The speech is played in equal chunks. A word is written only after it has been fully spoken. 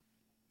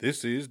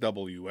This is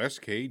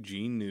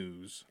WSKG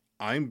News.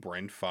 I'm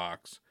Brent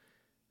Fox.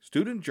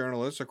 Student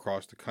journalists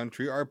across the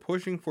country are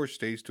pushing for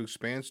states to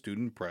expand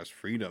student press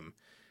freedom.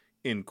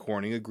 In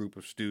Corning, a group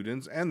of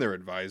students and their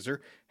advisor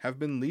have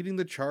been leading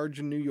the charge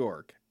in New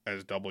York.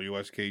 As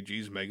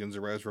WSKG's Megan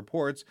Zerez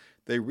reports,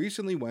 they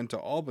recently went to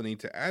Albany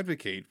to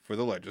advocate for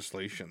the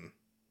legislation.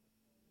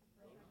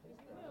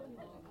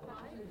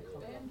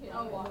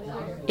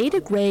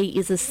 Ada Gray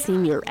is a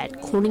senior at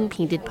Corning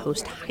Painted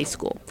Post High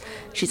School.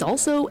 She's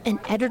also an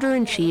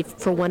editor-in-chief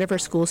for one of her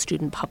school's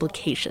student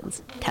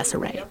publications,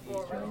 Tesserae.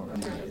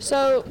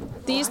 So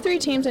these three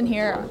teams in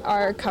here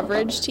are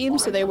coverage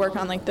teams, so they work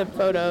on the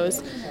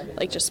photos,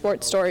 just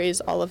sports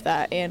stories, all of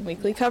that, and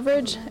weekly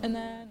coverage. And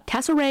then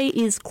Tesserae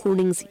is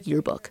Corning's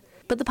yearbook,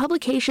 but the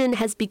publication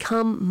has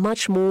become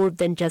much more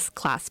than just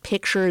class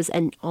pictures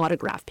and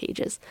autograph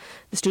pages.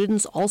 The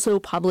students also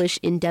publish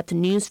in-depth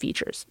news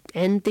features,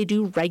 and they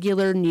do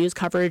regular news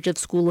coverage of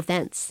school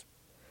events.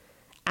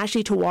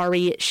 Ashley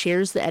Tawari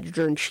shares the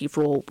editor-in-chief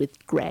role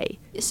with Gray.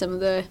 Some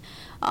of the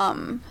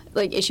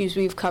issues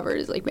we've covered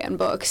is banned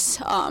books,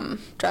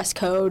 dress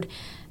code,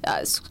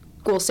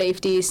 school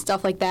safety,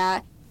 stuff like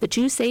that. The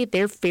two say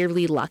they're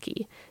fairly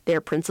lucky.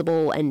 Their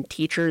principal and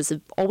teachers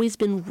have always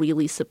been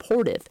really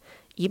supportive,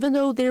 even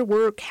though their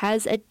work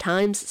has at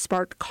times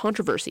sparked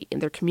controversy in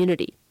their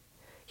community.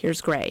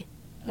 Here's Gray.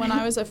 When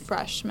I was a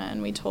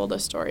freshman, we told a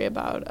story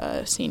about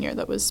a senior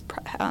that was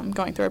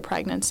going through a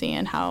pregnancy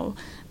and how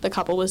the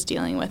couple was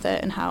dealing with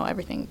it and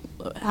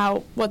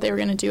what they were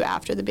going to do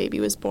after the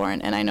baby was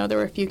born. And I know there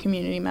were a few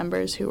community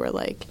members who were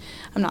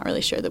I'm not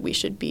really sure that we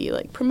should be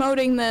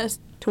promoting this.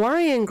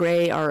 Tawari and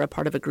Gray are a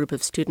part of a group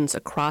of students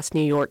across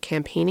New York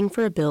campaigning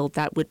for a bill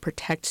that would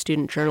protect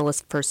student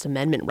journalists' First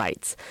Amendment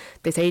rights.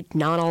 They say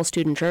not all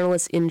student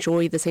journalists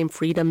enjoy the same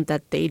freedom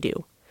that they do.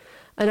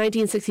 A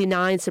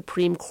 1969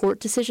 Supreme Court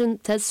decision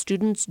says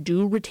students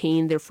do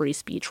retain their free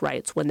speech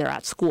rights when they're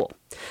at school.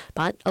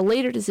 But a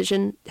later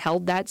decision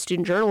held that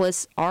student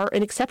journalists are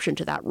an exception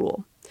to that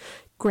rule.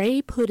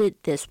 Gray put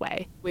it this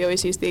way. We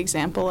always use the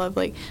example of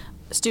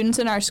students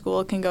in our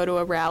school can go to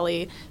a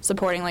rally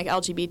supporting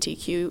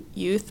LGBTQ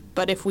youth,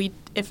 but if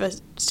a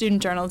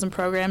student journalism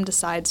program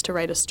decides to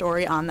write a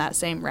story on that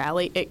same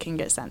rally, it can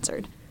get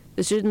censored.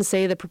 The students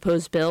say the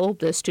proposed bill,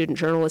 the Student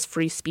Journalist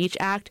Free Speech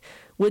Act,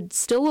 would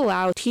still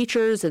allow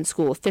teachers and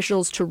school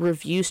officials to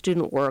review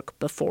student work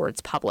before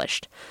it's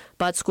published.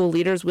 But school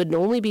leaders would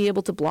only be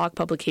able to block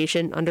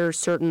publication under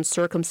certain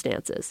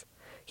circumstances.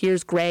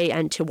 Here's Gray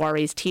and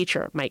Tawari's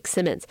teacher, Mike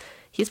Simmons.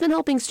 He's been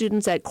helping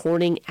students at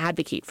Corning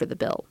advocate for the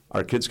bill.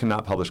 Our kids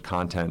cannot publish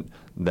content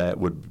that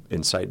would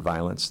incite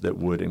violence, that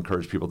would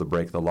encourage people to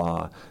break the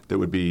law, that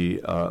would be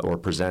or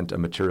present a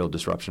material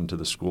disruption to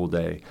the school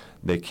day.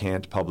 They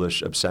can't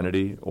publish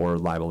obscenity or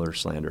libel or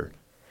slander.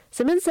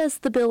 Simmons says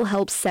the bill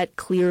helps set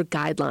clear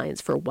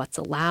guidelines for what's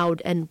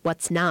allowed and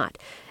what's not.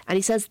 And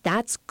he says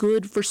that's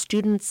good for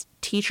students,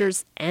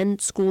 teachers, and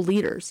school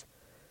leaders.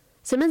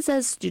 Simmons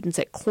says students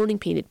at Corning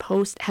Painted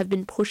Post have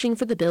been pushing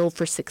for the bill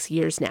for 6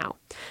 years now.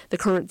 The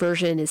current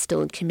version is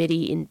still in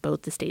committee in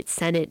both the state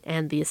Senate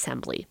and the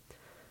Assembly.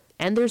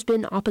 And there's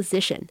been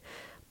opposition.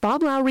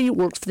 Bob Lowry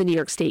works for the New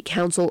York State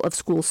Council of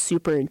School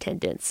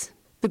Superintendents.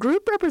 The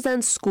group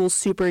represents school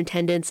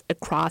superintendents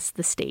across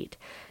the state.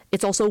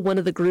 It's also one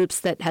of the groups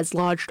that has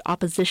lodged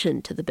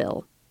opposition to the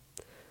bill.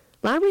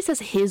 Lowry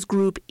says his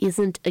group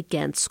isn't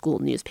against school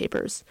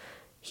newspapers.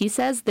 He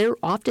says they're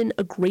often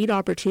a great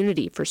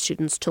opportunity for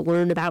students to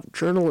learn about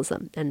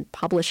journalism and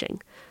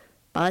publishing.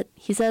 But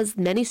he says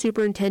many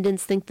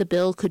superintendents think the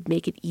bill could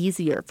make it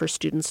easier for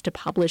students to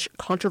publish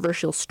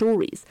controversial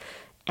stories.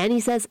 And he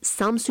says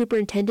some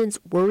superintendents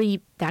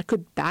worry that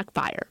could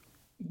backfire.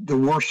 The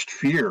worst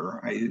fear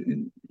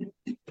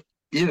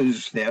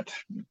is that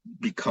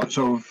because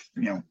of,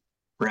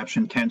 perhaps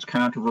intense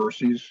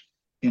controversies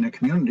in a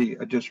community,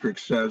 a district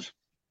says,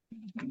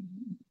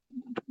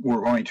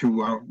 we're going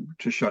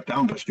to shut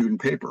down the student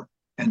paper,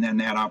 and then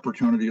that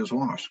opportunity is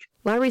lost.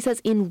 Lowry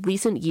says in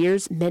recent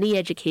years, many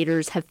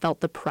educators have felt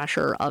the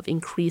pressure of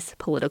increased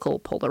political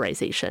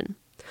polarization.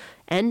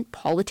 And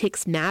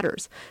politics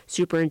matters.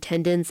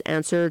 Superintendents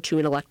answer to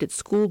an elected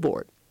school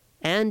board.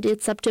 And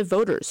it's up to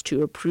voters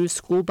to approve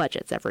school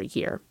budgets every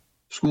year.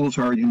 Schools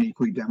are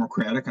uniquely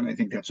democratic, and I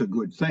think that's a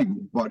good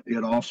thing. But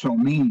it also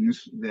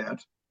means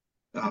that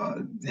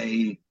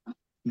they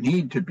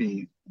need to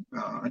be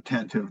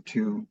attentive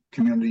to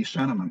community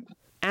sentiment.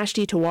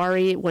 Ashley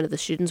Tawari, one of the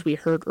students we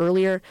heard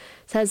earlier,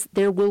 says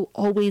there will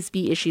always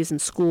be issues in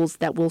schools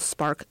that will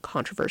spark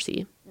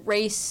controversy.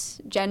 Race,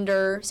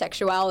 gender,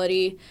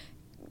 sexuality,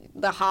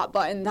 the hot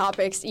button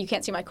topics. You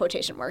can't see my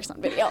quotation marks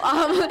on video.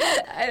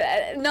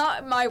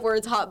 Not my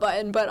words, hot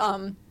button, but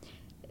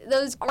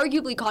those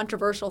arguably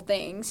controversial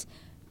things.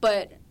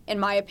 But in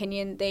my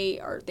opinion, they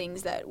are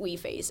things that we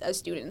face as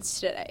students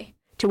today.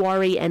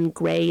 Tiwari and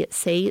Gray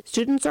say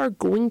students are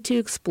going to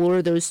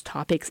explore those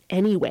topics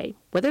anyway,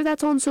 whether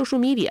that's on social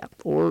media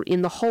or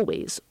in the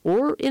hallways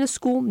or in a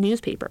school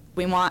newspaper.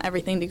 We want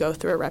everything to go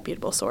through a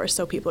reputable source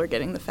so people are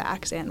getting the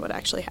facts and what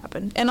actually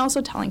happened, and also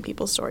telling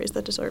people stories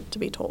that deserve to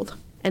be told.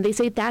 And they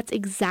say that's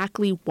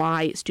exactly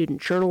why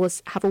student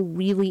journalists have a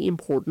really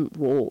important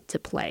role to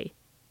play.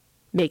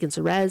 Megan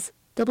Cerez,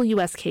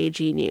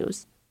 WSKG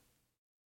News.